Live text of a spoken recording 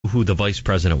who the vice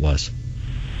president was.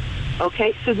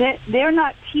 Okay, so they're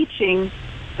not teaching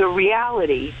the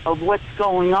reality of what's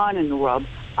going on in the world.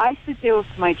 I sit there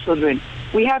with my children.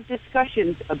 We have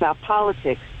discussions about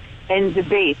politics and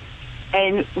debates,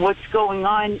 and what's going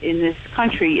on in this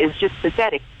country is just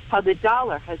pathetic. How the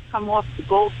dollar has come off the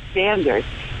gold standard,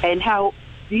 and how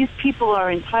these people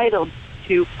are entitled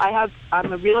to.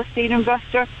 I'm a real estate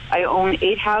investor. I own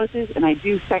 8 houses, and I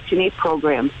do Section 8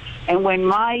 programs. And when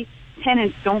my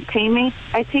tenants don't pay me,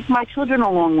 I take my children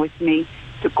along with me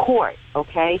to court,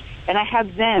 okay? And I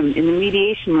have them in the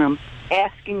mediation room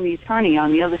asking the attorney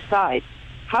on the other side,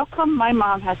 how come my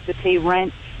mom has to pay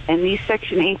rent and these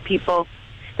Section 8 people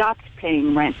stopped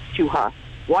paying rent to her?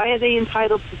 Why are they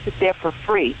entitled to sit there for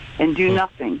free and do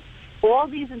nothing? All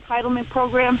these entitlement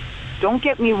programs, don't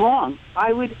get me wrong,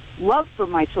 I would love for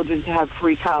my children to have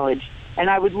free college, and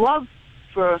I would love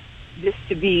for this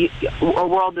to be a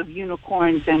world of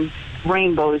unicorns and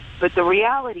rainbows. But the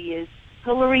reality is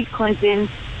Hillary Clinton,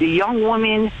 the young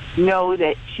woman, know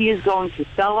that she is going to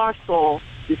sell our soul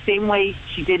the same way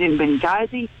she did in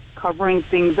Benghazi, covering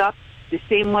things up, the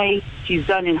same way she's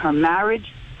done in her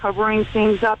marriage, covering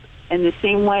things up, and the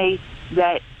same way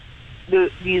that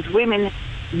these women,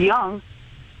 young,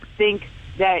 think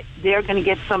that they're going to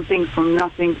get something from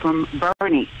nothing from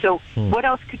Bernie. So what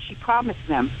else could she promise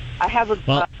them? I have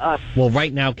well,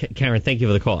 right now, Karen, thank you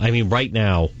for the call. I mean, right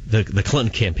now, the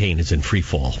Clinton campaign is in free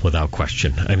fall, without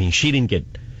question. I mean, she didn't get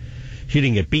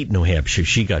beat in New Hampshire.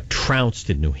 She got trounced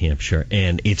in New Hampshire,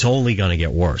 and it's only going to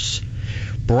get worse.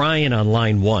 Brian on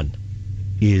line 1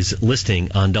 is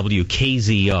listening on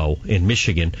WKZO in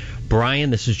Michigan. Brian,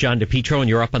 this is John DePetro, and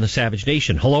you're up on the Savage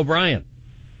Nation. Hello, Brian.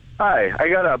 Hi, I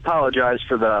got to apologize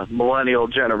for the millennial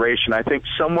generation. I think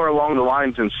somewhere along the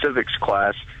lines in civics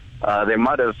class, they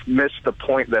might have missed the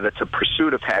point that it's a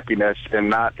pursuit of happiness and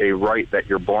not a right that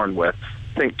you're born with.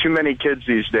 I think too many kids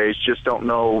these days just don't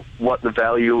know what the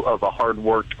value of a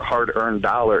hard-worked, hard-earned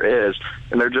dollar is,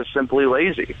 and they're just simply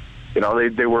lazy. You know,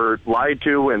 they were lied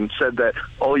to and said that,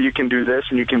 oh, you can do this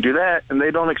and you can do that, and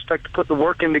they don't expect to put the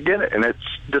work in to get it, and it's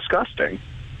disgusting.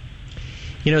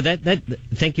 You know,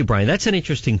 thank you, Brian. That's an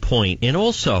interesting point. And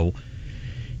also,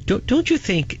 don't you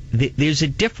think there's a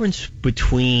difference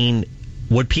between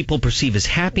what people perceive as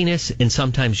happiness and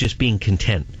sometimes just being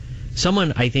content?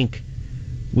 Someone, I think,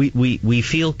 we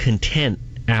feel content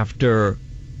after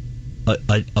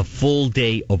a full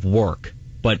day of work,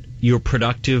 but you're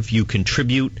productive, you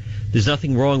contribute. There's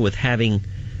nothing wrong with having,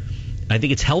 I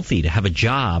think it's healthy to have a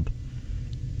job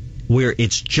where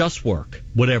it's just work,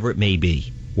 whatever it may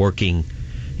be, working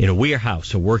in a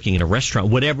warehouse or working in a restaurant,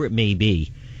 whatever it may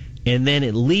be. And then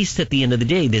at least at the end of the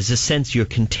day, there's a sense you're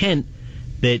content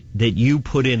that you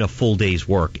put in a full day's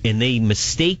work. And they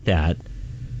mistake that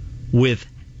with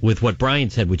what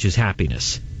Brian said, which is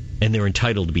happiness. And they're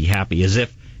entitled to be happy, as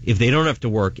if they don't have to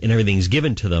work and everything's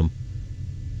given to them,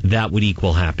 that would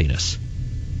equal happiness.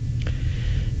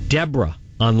 Deborah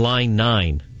on line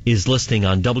 9 is listening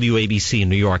on WABC in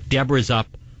New York. Deborah's up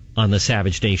on the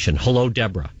Savage Nation. Hello,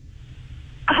 Deborah.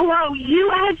 Hello. You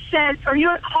had said, or you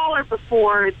had a caller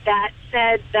before that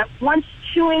said that once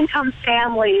two-income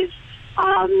families,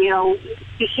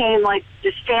 became like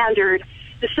the standard,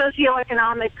 the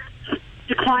socioeconomic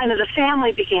decline of the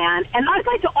family began. And I'd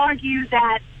like to argue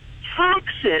that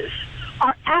taxes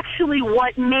are actually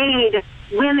what made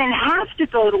women have to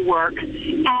go to work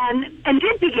and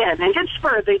did begin and did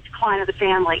spur the decline of the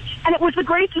family. And it was the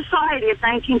Great Society of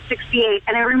 1968,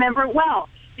 and I remember it well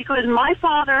because my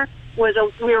father we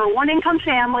were a one-income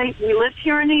family. We lived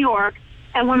here in New York,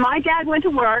 and when my dad went to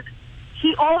work,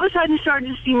 he all of a sudden started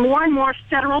to see more and more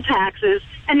federal taxes,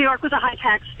 and New York was a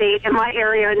high-tax state, and my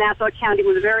area, Nassau County,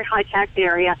 was a very high-tax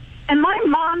area. And my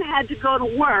mom had to go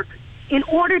to work in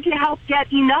order to help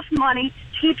get enough money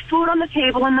to keep food on the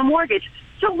table and the mortgage.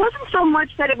 So it wasn't so much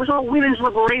that it was all women's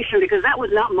liberation, because that was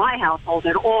not my household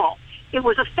at all. It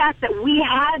was a fact that we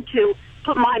had to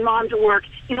put my mom to work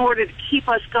in order to keep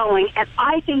us going, and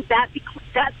I think that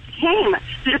became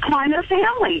the decline of the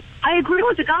family. I agree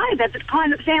with the guy that the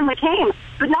decline of the family came,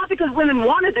 but not because women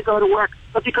wanted to go to work,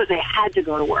 but because they had to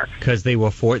go to work. Because they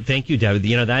were forced. Thank you, Deb.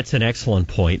 That's an excellent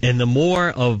point. And the more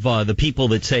of the people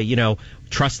that say,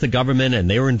 trust the government and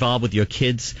they were involved with your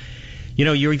kids,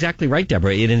 you're exactly right,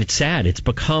 Deborah. And it's sad. It's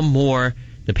become more,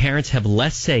 the parents have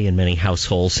less say in many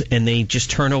households, and they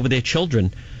just turn over their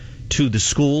children to the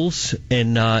schools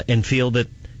and feel that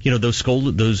those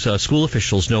school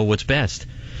officials know what's best.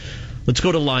 Let's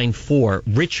go to line 4.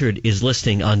 Richard is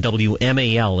listening on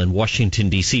WMAL in Washington,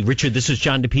 D.C. Richard, this is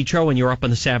John DePetro, and you're up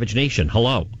on the Savage Nation.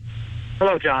 Hello.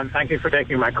 Hello, John. Thank you for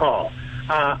taking my call.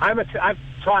 I've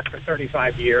taught for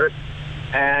 35 years,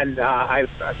 and I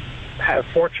have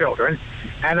 4 children,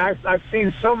 and I've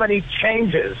seen so many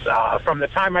changes from the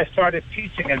time I started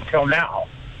teaching until now.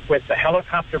 With the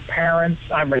helicopter parents,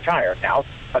 I'm retired now,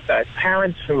 but the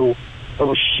parents who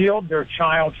shield their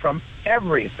child from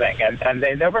everything, and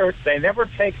they never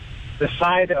take the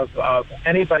side of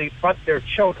anybody but their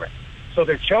children. So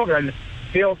their children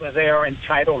feel that they are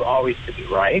entitled always to be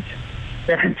right.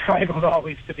 They're entitled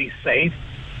always to be safe.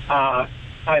 The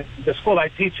school I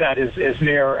teach at is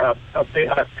near a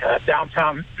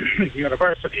downtown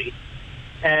university,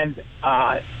 and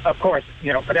of course,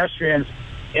 pedestrians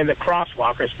in the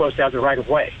crosswalk are supposed to have the right of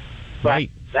way, but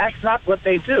right. That's not what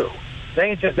they do.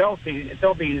 They'll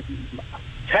be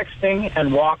texting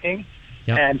and walking,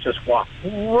 yep. and just walk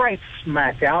right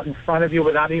smack out in front of you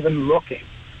without even looking,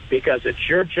 because it's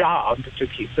your job to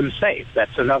keep them safe.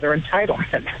 That's another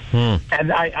entitlement.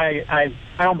 And I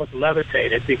almost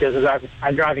levitated because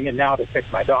I'm driving in now to pick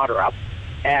my daughter up,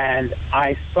 and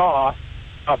I saw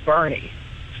a Bernie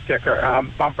sticker,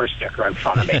 bumper sticker in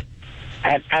front of me.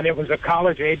 And it was a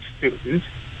college-age student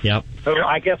Yep. who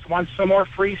I guess wants some more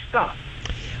free stuff.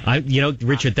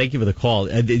 Richard, thank you for the call.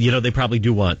 They probably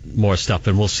do want more stuff,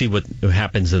 and we'll see what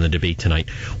happens in the debate tonight.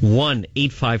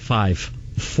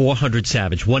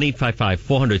 1-855-400-SAVAGE,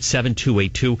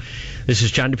 1-855-400-7282. This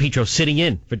is John DePetro sitting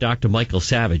in for Dr. Michael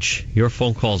Savage. Your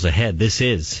phone calls ahead. This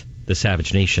is the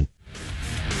Savage Nation.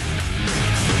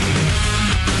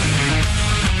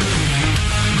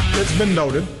 It's been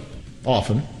noted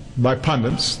often by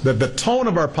pundits that the tone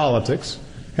of our politics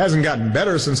hasn't gotten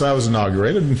better since I was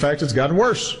inaugurated. In fact, it's gotten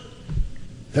worse.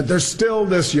 That there's still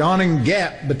this yawning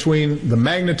gap between the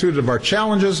magnitude of our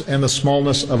challenges and the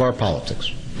smallness of our politics.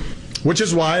 Which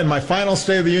is why in my final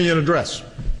State of the Union address,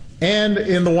 and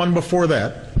in the one before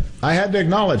that, I had to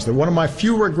acknowledge that one of my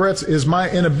few regrets is my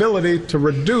inability to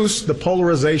reduce the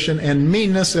polarization and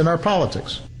meanness in our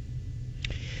politics.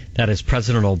 That is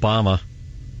President Obama.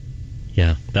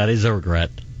 Yeah, that is a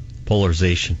regret.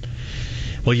 Polarization.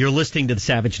 Well, you're listening to the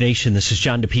Savage Nation. This is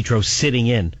John DePetro sitting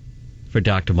in for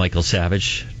Dr. Michael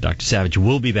Savage. Dr. Savage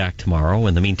will be back tomorrow.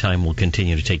 In the meantime, we'll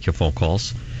continue to take your phone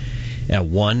calls at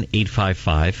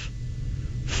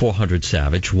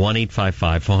 1-855-400-SAVAGE,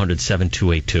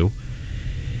 1-855-400-7282.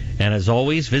 And as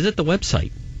always, visit the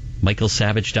website,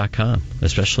 michaelsavage.com,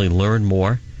 especially learn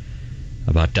more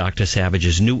about Dr.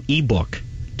 Savage's new ebook,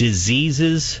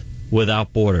 Diseases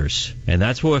Without Borders. And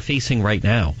that's what we're facing right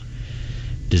now.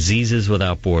 Diseases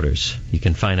Without Borders. You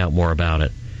can find out more about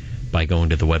it by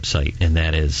going to the website, and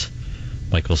that is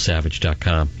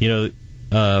michaelsavage.com.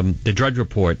 The Drudge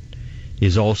Report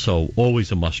is also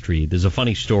always a must-read. There's a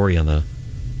funny story on the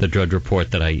Drudge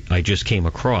Report that I just came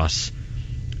across,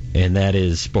 and that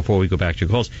is, before we go back to your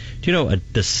calls, do you know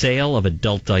the sale of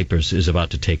adult diapers is about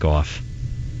to take off?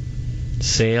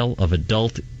 Sale of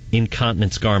adult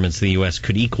incontinence garments in the U.S.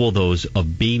 could equal those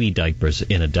of baby diapers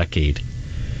in a decade.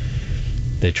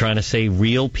 They're trying to say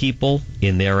real people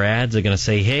in their ads are going to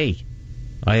say, hey,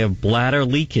 I have bladder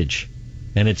leakage,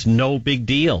 and it's no big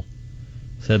deal,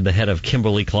 said the head of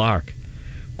Kimberly-Clark.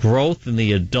 Growth in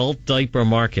the adult diaper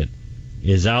market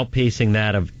is outpacing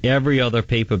that of every other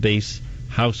paper-based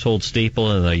household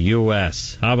staple in the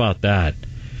U.S. How about that?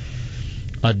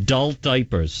 Adult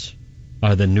diapers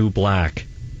are the new black.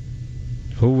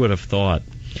 Who would have thought?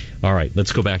 All right,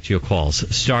 let's go back to your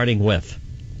calls, starting with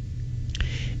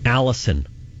Allison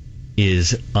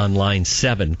is on line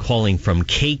 7 calling from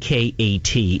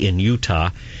KKAT in Utah.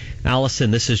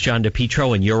 Allison, this is John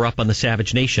DePetro, and you're up on the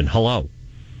Savage Nation. Hello.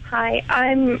 Hi,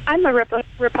 I'm a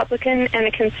Republican and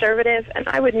a conservative, and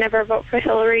I would never vote for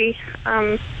Hillary.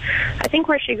 I think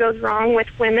where she goes wrong with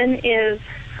women is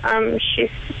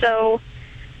she's so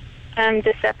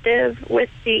deceptive with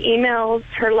the emails,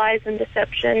 her lies and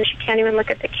deception. She can't even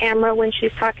look at the camera when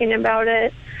she's talking about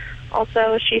it.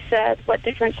 Also, she said, what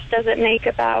difference does it make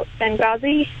about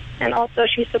Benghazi? And also,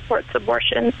 she supports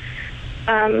abortion.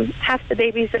 Half the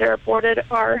babies that are aborted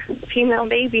are female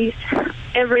babies.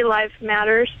 Every life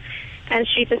matters, and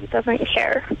she just doesn't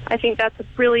care. I think that's a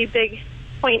really big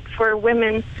point for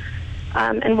women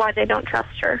and why they don't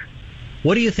trust her.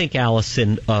 What do you think,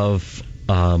 Allison, of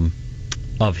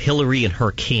Hillary and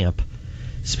her camp,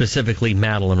 specifically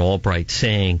Madeleine Albright,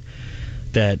 saying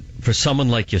that for someone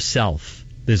like yourself,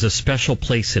 there's a special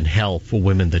place in hell for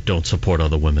women that don't support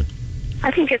other women?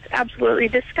 I think it's absolutely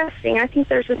disgusting. I think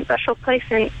there's a special place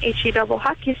in HE double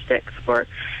hockey sticks for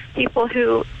people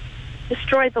who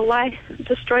destroy life and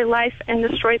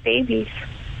destroy babies.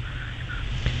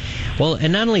 Well,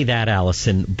 and not only that,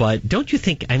 Allison, but don't you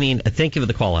think, thank you for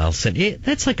the call, Allison,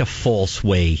 that's like a false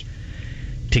way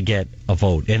to get a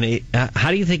vote. And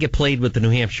how do you think it played with the New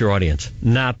Hampshire audience?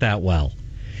 Not that well.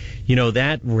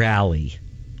 That rally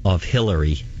of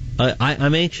Hillary,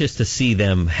 I'm anxious to see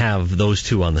them have those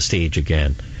two on the stage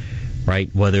again, right?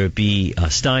 Whether it be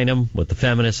Steinem with the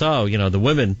feminists. The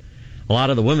women, a lot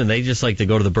of the women, they just like to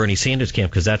go to the Bernie Sanders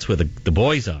camp because that's where the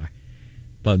boys are.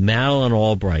 But Madeleine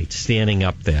Albright standing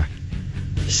up there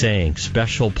saying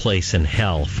special place in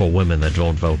hell for women that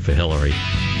don't vote for Hillary.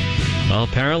 Well,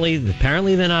 apparently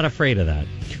they're not afraid of that.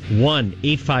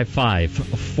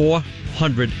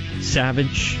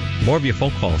 1-855-400-SAVAGE. More of your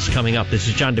phone calls coming up. This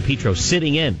is John DePetro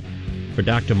sitting in for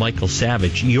Dr. Michael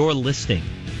Savage. You're listening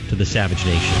to the Savage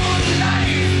Nation.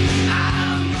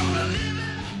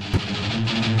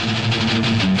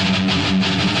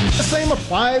 The same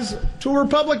applies to a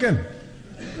Republican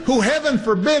who, heaven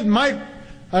forbid, might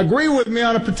agree with me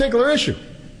on a particular issue.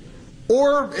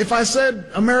 Or if I said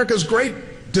America's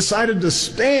great decided to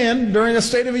stand during a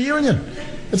State of the Union.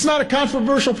 It's not a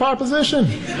controversial proposition.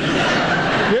 You're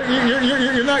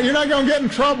not going to get in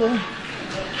trouble.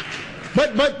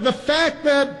 But the fact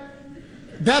that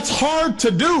that's hard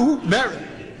to do, that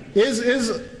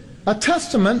is a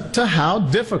testament to how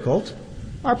difficult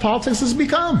our politics has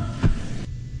become.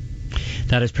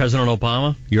 That is President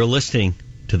Obama. You're listening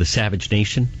to the Savage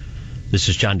Nation. This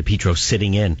is John DePetro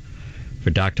sitting in for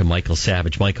Dr. Michael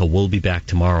Savage. Michael will be back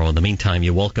tomorrow. In the meantime,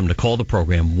 you're welcome to call the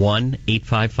program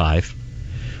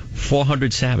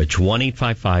 1-855-400-SAVAGE,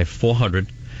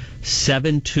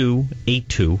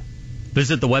 1-855-400-7282.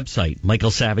 Visit the website,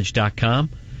 michaelsavage.com.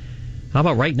 How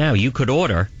about right now, you could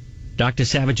order Dr.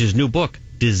 Savage's new book,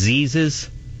 Diseases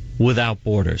Without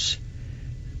Borders.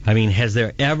 I mean, has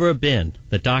there ever been,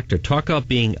 the doctor, talk about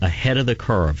being ahead of the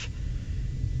curve,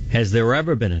 has there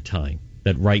ever been a time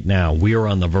that right now we are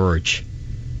on the verge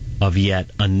of yet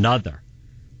another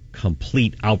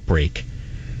complete outbreak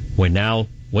where now,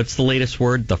 what's the latest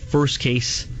word? The first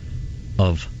case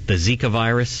of the Zika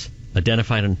virus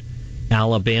identified in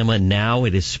Alabama. Now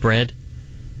it is spread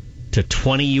to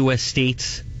 20 U.S.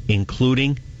 states,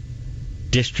 including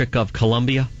District of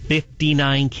Columbia.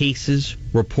 59 cases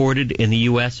reported in the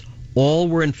U.S. All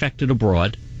were infected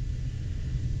abroad.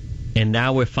 And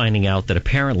now we're finding out that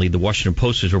apparently the Washington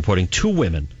Post is reporting 2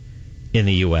 women in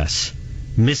the U.S.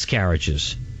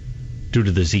 miscarriages due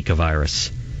to the Zika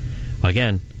virus.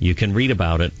 Again, you can read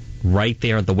about it right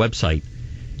there at the website.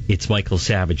 It's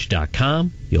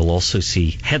michaelsavage.com. You'll also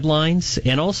see headlines,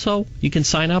 and also you can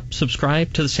sign up,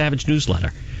 subscribe to the Savage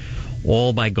newsletter,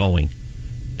 all by going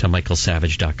to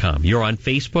michaelsavage.com. You're on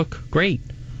Facebook? Great.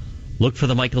 Look for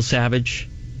the Michael Savage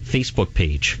Facebook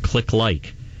page. Click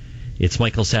like. It's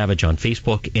Michael Savage on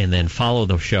Facebook, and then follow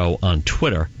the show on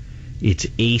Twitter. It's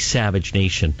A Savage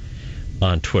Nation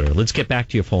on Twitter. Let's get back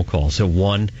to your phone calls at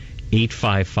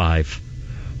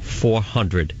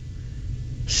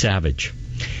 1-855-400-SAVAGE.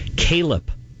 Caleb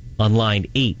on line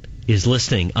 8 is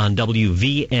listening on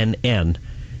WVNN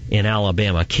in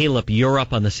Alabama. Caleb, you're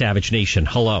up on the Savage Nation.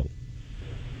 Hello.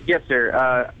 Yes,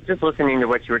 sir. Just listening to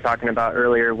what you were talking about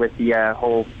earlier with the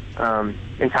whole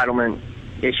entitlement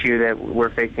issue that we're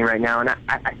facing right now. And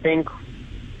I think,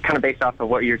 kind of based off of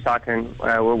what you're talking,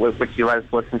 what you let us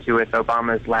listen to with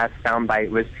Obama's last soundbite,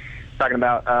 was talking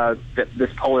about this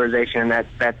polarization, and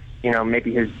that's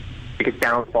maybe his biggest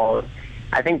downfall.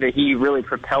 I think that he really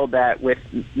propelled that with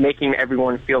making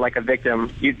everyone feel like a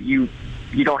victim. You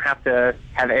don't have to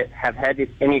have had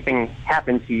anything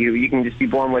happen to you. You can just be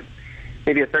born with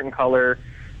maybe a certain color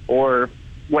or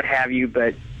what have you,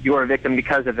 but you're a victim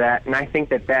because of that. And I think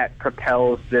that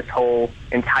propels this whole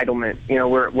entitlement.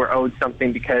 We're owed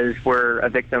something because we're a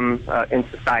victim in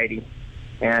society.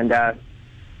 And I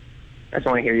just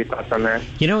want to hear your thoughts on that.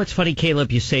 It's funny,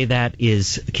 Caleb, you say that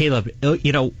is, Caleb,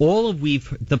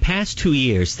 the past 2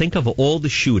 years, think of all the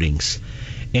shootings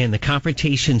and the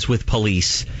confrontations with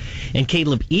police. And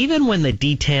Caleb, even when the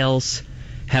details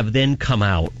have then come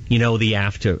out, the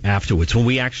afterwards, when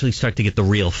we actually start to get the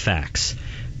real facts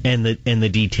and the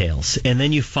details, and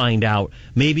then you find out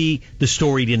maybe the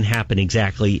story didn't happen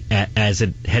exactly as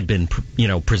it had been,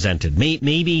 presented.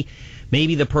 Maybe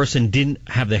the person didn't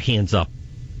have their hands up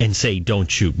and say,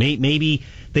 don't shoot. Maybe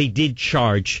they did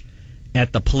charge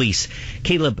at the police.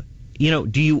 Caleb,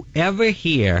 do you ever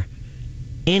hear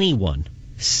anyone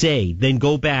then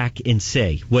go back and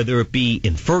say, whether it be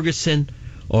in Ferguson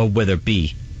or whether it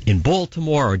be in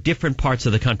Baltimore or different parts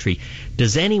of the country,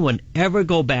 does anyone ever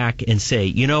go back and say,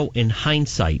 in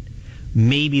hindsight,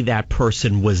 maybe that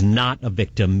person was not a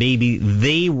victim, maybe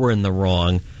they were in the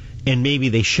wrong, and maybe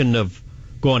they shouldn't have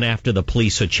gone after the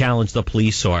police or challenged the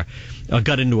police or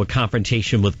got into a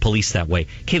confrontation with police that way?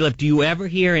 Caleb, do you ever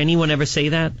hear anyone ever say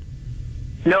that?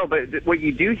 No, but what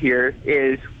you do hear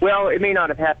is, well, it may not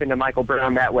have happened to Michael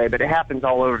Brown that way, but it happens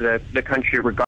all over the country regardless.